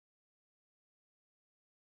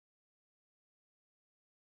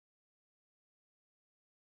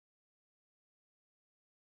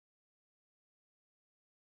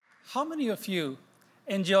How many of you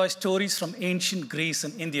enjoy stories from ancient Greece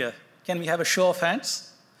and India? Can we have a show of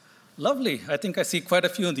hands? Lovely. I think I see quite a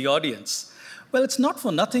few in the audience. Well, it's not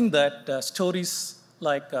for nothing that stories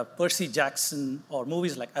like Percy Jackson or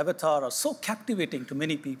movies like Avatar are so captivating to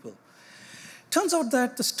many people. Turns out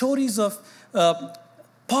that the stories of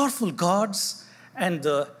powerful gods and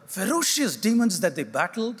the ferocious demons that they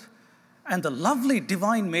battled and the lovely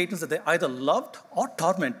divine maidens that they either loved or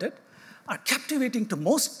tormented are captivating to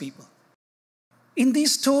most people. In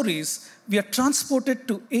these stories, we are transported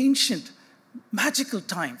to ancient, magical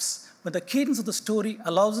times when the cadence of the story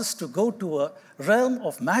allows us to go to a realm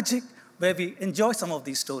of magic where we enjoy some of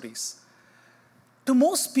these stories. To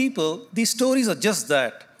most people, these stories are just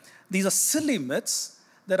that. These are silly myths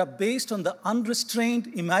that are based on the unrestrained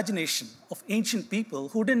imagination of ancient people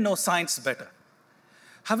who didn't know science better.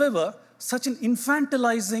 However, such an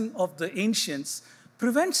infantilizing of the ancients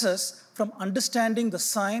prevents us from understanding the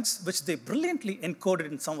science which they brilliantly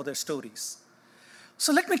encoded in some of their stories.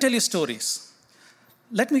 So let me tell you stories.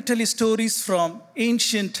 Let me tell you stories from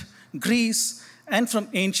ancient Greece and from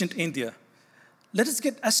ancient India. Let us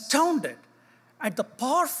get astounded at the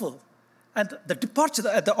powerful and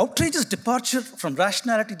the outrageous departure from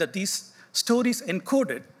rationality that these stories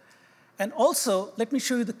encoded. And also, let me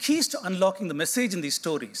show you the keys to unlocking the message in these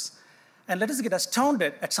stories. And let us get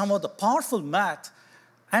astounded at some of the powerful math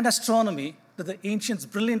and astronomy that the ancients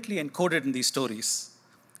brilliantly encoded in these stories.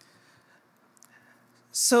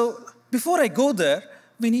 So before I go there,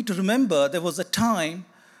 we need to remember there was a time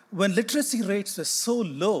when literacy rates were so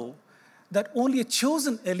low that only a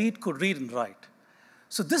chosen elite could read and write.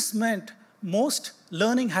 So this meant most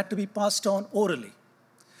learning had to be passed on orally.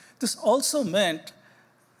 This also meant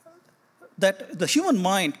that the human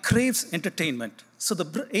mind craves entertainment. So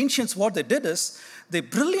the ancients, what they did is, they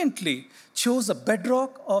brilliantly chose a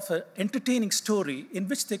bedrock of an entertaining story in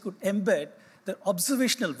which they could embed their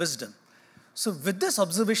observational wisdom. So with this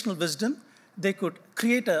observational wisdom, they could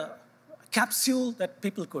create a capsule that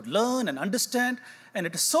people could learn and understand, and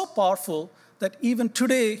it is so powerful that even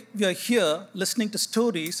today we are here listening to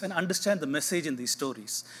stories and understand the message in these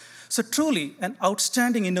stories. So truly an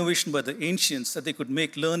outstanding innovation by the ancients that they could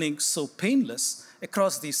make learning so painless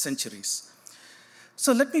across these centuries.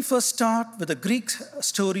 So let me first start with the Greek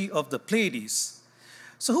story of the Pleiades.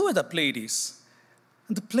 So who were the Pleiades?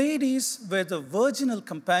 The Pleiades were the virginal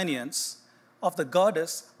companions of the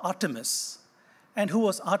goddess Artemis. And who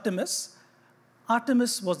was Artemis?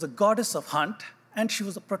 Artemis was the goddess of hunt, and she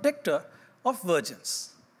was a protector of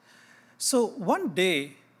virgins. So one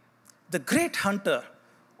day, the great hunter,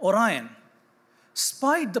 Orion,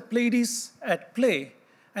 spied the Pleiades at play,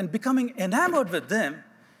 and becoming enamored with them,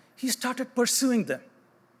 he started pursuing them.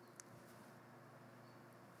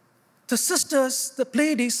 The sisters, the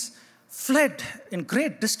Pleiades, fled in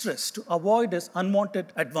great distress to avoid his unwanted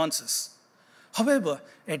advances. However,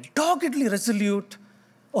 a doggedly resolute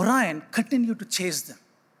Orion continued to chase them.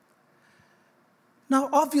 Now,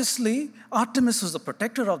 obviously, Artemis was the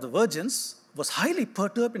protector of the virgins, was highly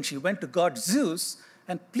perturbed, and she went to god Zeus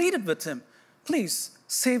and pleaded with him, please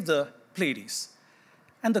save the Pleiades.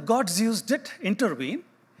 And the god Zeus did intervene.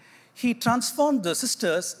 He transformed the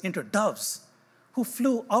sisters into doves who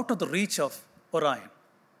flew out of the reach of Orion.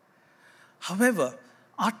 However,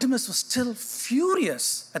 Artemis was still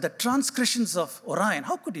furious at the transgressions of Orion.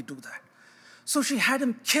 How could he do that? So she had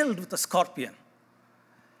him killed with a scorpion.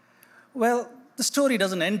 Well, the story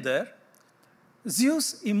doesn't end there.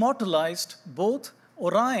 Zeus immortalized both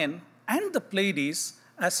Orion and the Pleiades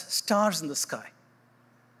as stars in the sky.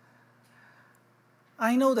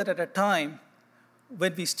 I know that at a time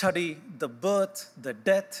when we study the birth, the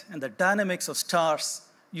death, and the dynamics of stars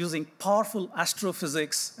using powerful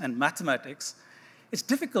astrophysics and mathematics, it's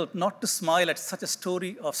difficult not to smile at such a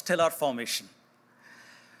story of stellar formation.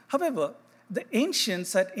 However, the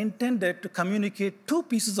ancients had intended to communicate two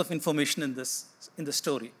pieces of information in the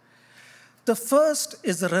story. The first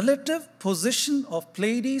is the relative position of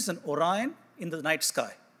Pleiades and Orion in the night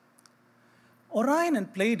sky. Orion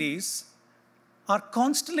and Pleiades are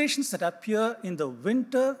constellations that appear in the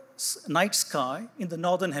winter night sky in the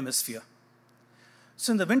northern hemisphere.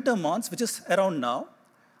 So in the winter months, which is around now,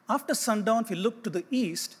 after sundown, if you look to the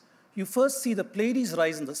east, you first see the Pleiades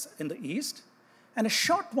rise in the east, and a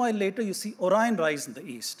short while later, you see Orion rise in the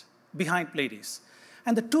east, behind Pleiades.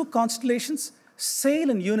 And the two constellations sail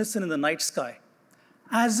in unison in the night sky,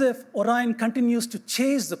 as if Orion continues to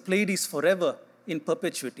chase the Pleiades forever in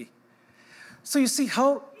perpetuity. So you see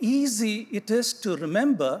how easy it is to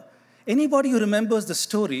remember. Anybody who remembers the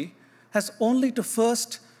story has only to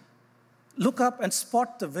first look up and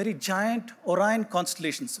spot the very giant Orion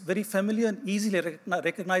constellations, very familiar and easily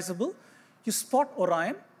recognizable. You spot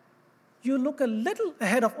Orion, you look a little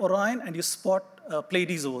ahead of Orion and you spot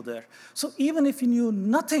Pleiades over there. So even if you knew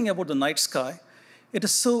nothing about the night sky, it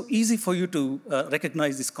is so easy for you to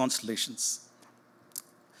recognize these constellations.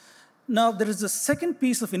 Now, there is a second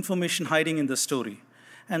piece of information hiding in the story,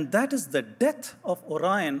 and that is the death of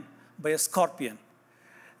Orion by a scorpion.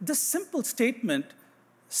 This simple statement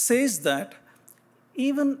says that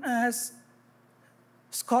even as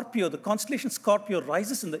Scorpio, the constellation Scorpio,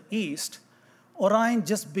 rises in the east, Orion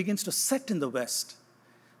just begins to set in the west.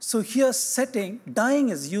 So here, dying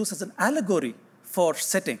is used as an allegory for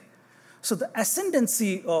setting. So the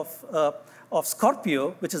ascendancy of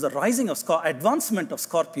Scorpio, which is the rising of advancement of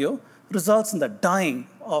Scorpio, results in the dying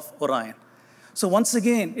of Orion. So once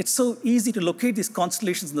again, it's so easy to locate these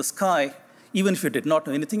constellations in the sky, even if you did not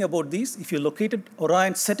know anything about these. If you located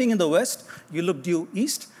Orion setting in the west, you look due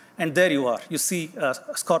east, and there you are. You see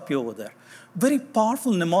Scorpio over there. Very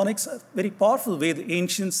powerful mnemonics, a very powerful way the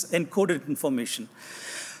ancients encoded information.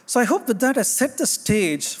 So I hope that that has set the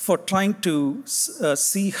stage for trying to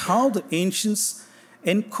see how the ancients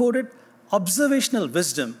encoded observational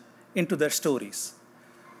wisdom into their stories.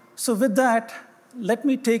 So with that, let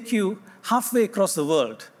me take you halfway across the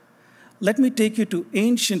world. Let me take you to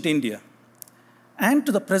ancient India and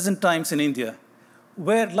to the present times in India,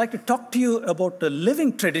 where I'd like to talk to you about a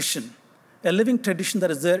living tradition that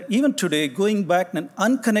is there even today, going back in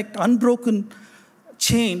an unbroken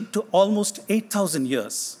chain to almost 8,000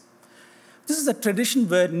 years. This is a tradition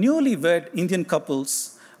where newlywed Indian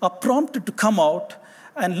couples are prompted to come out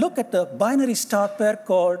and look at a binary star pair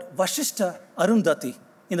called Vashishta Arundhati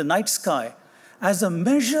in the night sky as a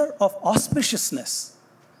measure of auspiciousness.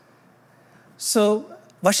 So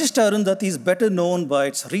Vashishta Arundhati is better known by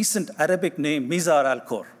its recent Arabic name, Mizar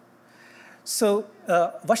al-Khor. So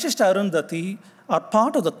Vashishta Arundhati are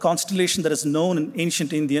part of the constellation that is known in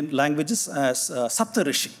ancient Indian languages as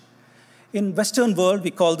Saptarishi. In Western world,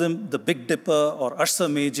 we call them the Big Dipper or Ursa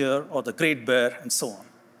Major or the Great Bear and so on.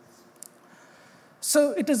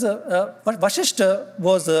 So it is Vashishta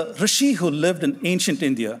was a rishi who lived in ancient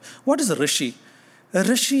India. What is a rishi? A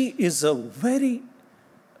rishi is a very,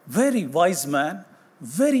 very wise man,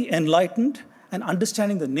 very enlightened, and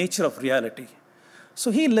understanding the nature of reality.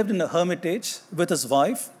 So he lived in a hermitage with his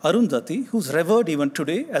wife, Arundhati, who's revered even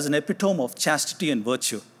today as an epitome of chastity and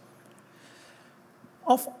virtue.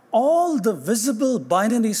 Of all the visible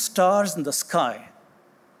binary stars in the sky,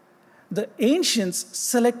 the ancients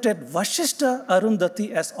selected Vashishta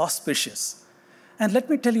Arundhati as auspicious. And let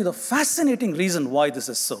me tell you the fascinating reason why this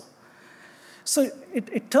is so. So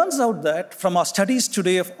it turns out that from our studies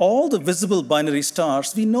today of all the visible binary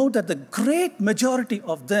stars, we know that the great majority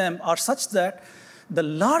of them are such that the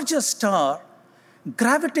larger star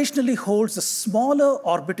gravitationally holds the smaller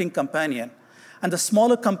orbiting companion, and the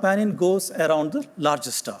smaller companion goes around the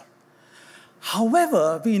larger star.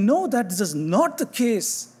 However, we know that this is not the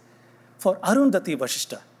case for Arundhati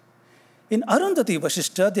Vashishta. In Arundhati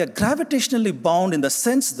Vashishta, they are gravitationally bound in the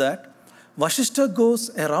sense that Vashishta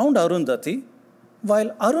goes around Arundhati,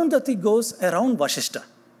 while Arundhati goes around Vashishta.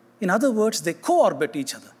 In other words, they co-orbit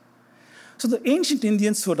each other. So the ancient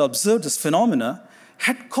Indians who had observed this phenomena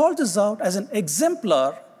had called this out as an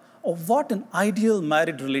exemplar of what an ideal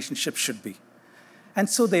married relationship should be. And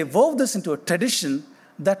so they wove this into a tradition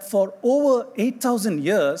that for over 8,000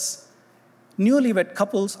 years, newlywed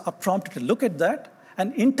couples are prompted to look at that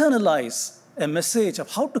and internalize a message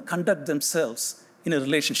of how to conduct themselves in a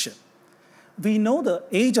relationship. We know the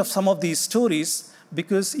age of some of these stories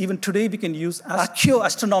because even today we can use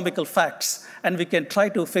archaeoastronomical facts and we can try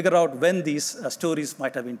to figure out when these stories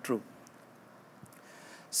might have been true.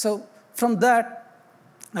 So from that,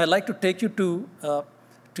 I'd like to take you to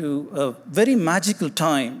a very magical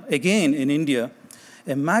time, again in India,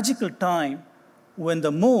 a magical time when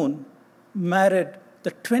the moon married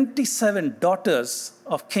the 27 daughters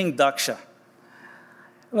of King Daksha.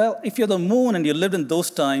 Well, if you're the moon and you lived in those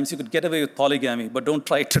times, you could get away with polygamy, but don't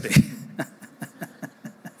try it today.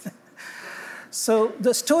 So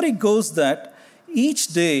the story goes that each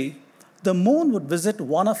day, the moon would visit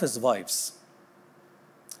one of his wives.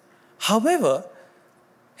 However,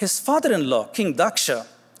 his father-in-law, King Daksha,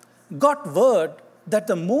 got word that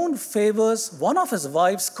the moon favors one of his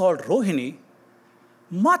wives called Rohini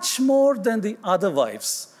much more than the other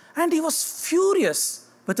wives. And he was furious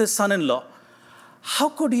with his son-in-law. How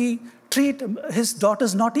could he treat his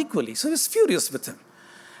daughters not equally? So he was furious with him.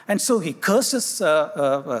 And so he cursed his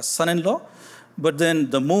son-in-law. But then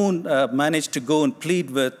the moon managed to go and plead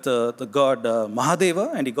with the god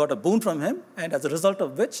Mahadeva, and he got a boon from him, and as a result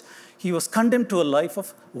of which, he was condemned to a life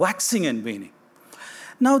of waxing and waning.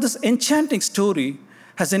 Now, this enchanting story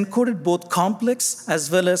has encoded both complex as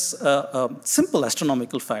well as simple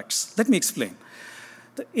astronomical facts. Let me explain.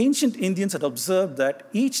 The ancient Indians had observed that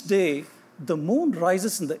each day the moon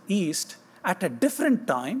rises in the east at a different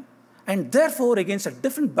time, and therefore against a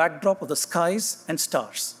different backdrop of the skies and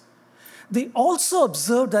stars. They also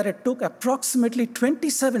observed that it took approximately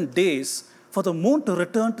 27 days for the moon to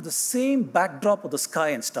return to the same backdrop of the sky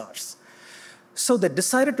and stars. So they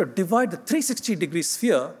decided to divide the 360-degree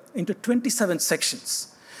sphere into 27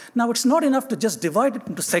 sections. Now, it's not enough to just divide it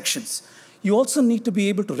into sections. You also need to be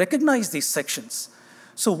able to recognize these sections.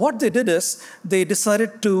 So what they did is they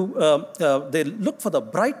decided to they looked for the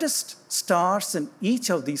brightest stars in each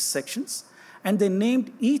of these sections, and they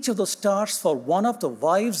named each of those stars for one of the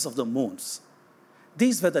wives of the moons.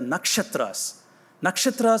 These were the Nakshatras.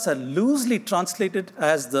 Nakshatras are loosely translated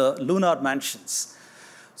as the lunar mansions.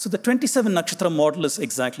 So the 27 Nakshatra model is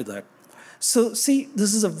exactly that. So see,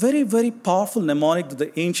 this is a very, very powerful mnemonic that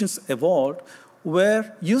the ancients evolved,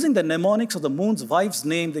 where using the mnemonics of the moon's wife's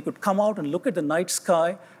name, they could come out and look at the night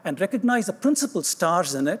sky and recognize the principal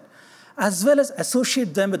stars in it, as well as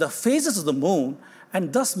associate them with the phases of the moon,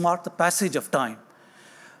 and thus mark the passage of time.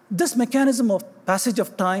 This mechanism of passage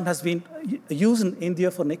of time has been used in India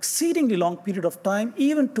for an exceedingly long period of time,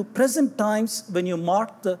 even to present times when you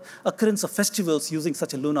mark the occurrence of festivals using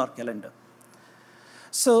such a lunar calendar.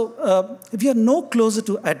 So we are no closer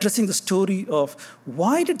to addressing the story of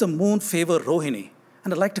why did the moon favor Rohini?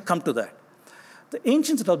 And I'd like to come to that. The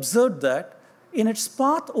ancients had observed that in its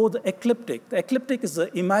path over the ecliptic is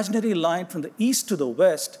the imaginary line from the east to the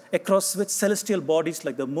west, across which celestial bodies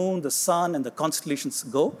like the moon, the sun, and the constellations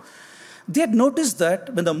go. They had noticed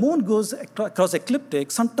that when the moon goes across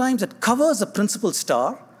ecliptic, sometimes it covers a principal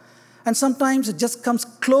star, and sometimes it just comes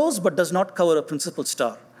close but does not cover a principal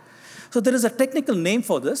star. So there is a technical name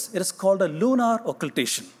for this. It is called a lunar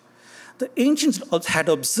occultation. The ancients had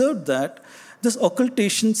observed that this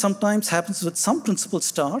occultation sometimes happens with some principal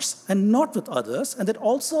stars and not with others, and they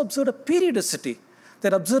also observed a periodicity. They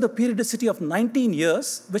observed a periodicity of 19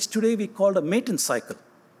 years, which today we call a Matin cycle.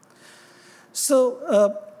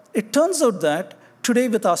 So it turns out that today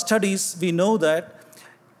with our studies, we know that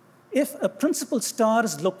if a principal star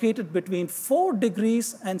is located between 4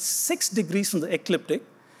 degrees and 6 degrees from the ecliptic,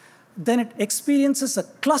 then it experiences a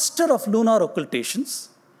cluster of lunar occultations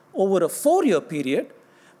over a 4-year period,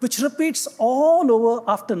 which repeats all over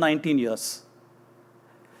after 19 years.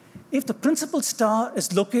 If the principal star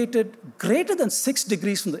is located greater than 6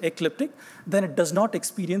 degrees from the ecliptic, then it does not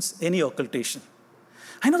experience any occultation.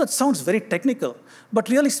 I know that sounds very technical, but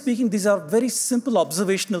really speaking, these are very simple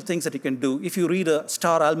observational things that you can do. If you read a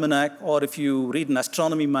star almanac, or if you read an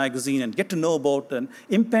astronomy magazine and get to know about an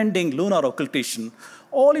impending lunar occultation,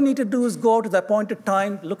 all you need to do is go out at the appointed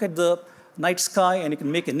time, look at the night sky, and you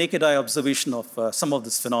can make a naked eye observation of some of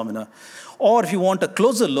this phenomena. Or if you want a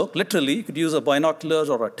closer look, literally, you could use a binocular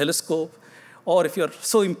or a telescope. Or if you're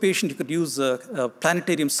so impatient, you could use a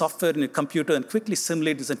planetarium software in your computer and quickly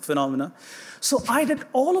simulate this phenomena. So I did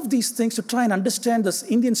all of these things to try and understand this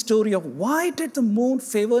Indian story of why did the moon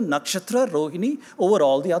favor Nakshatra Rohini over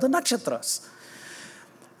all the other nakshatras?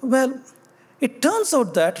 Well, it turns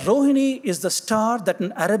out that Rohini is the star that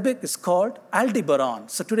in Arabic is called Aldebaran.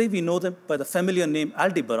 So today we know them by the familiar name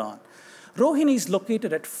Aldebaran. Rohini is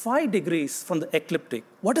located at 5 degrees from the ecliptic.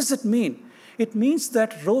 What does it mean? It means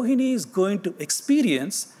that Rohini is going to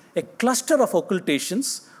experience a cluster of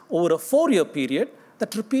occultations over a 4-year period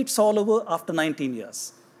that repeats all over after 19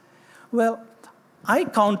 years. Well, I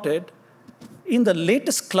counted in the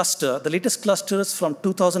latest cluster is from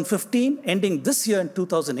 2015, ending this year in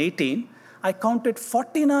 2018, I counted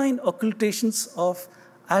 49 occultations of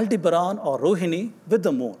Aldebaran or Rohini with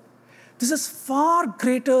the moon. This is far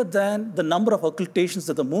greater than the number of occultations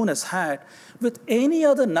that the moon has had with any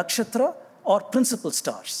other nakshatra or principal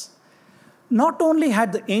stars. Not only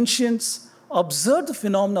had the ancients observed the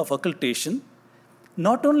phenomena of occultation,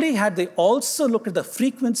 not only had they also looked at the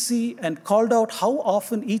frequency and called out how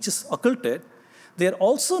often each is occulted, they had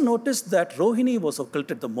also noticed that Rohini was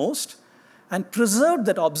occulted the most, and preserved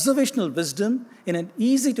that observational wisdom in an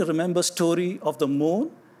easy-to-remember story of the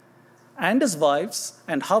moon and his wives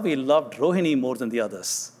and how he loved Rohini more than the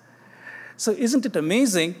others. So isn't it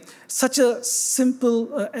amazing? Such a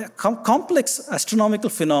simple, complex astronomical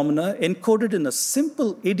phenomena encoded in a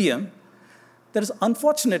simple idiom that is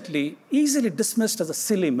unfortunately easily dismissed as a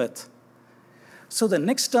silly myth. So the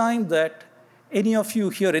next time that any of you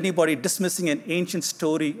hear anybody dismissing an ancient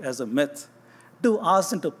story as a myth, do ask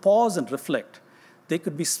them to pause and reflect, they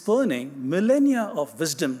could be spurning millennia of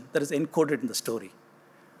wisdom that is encoded in the story.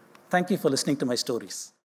 Thank you for listening to my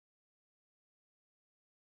stories.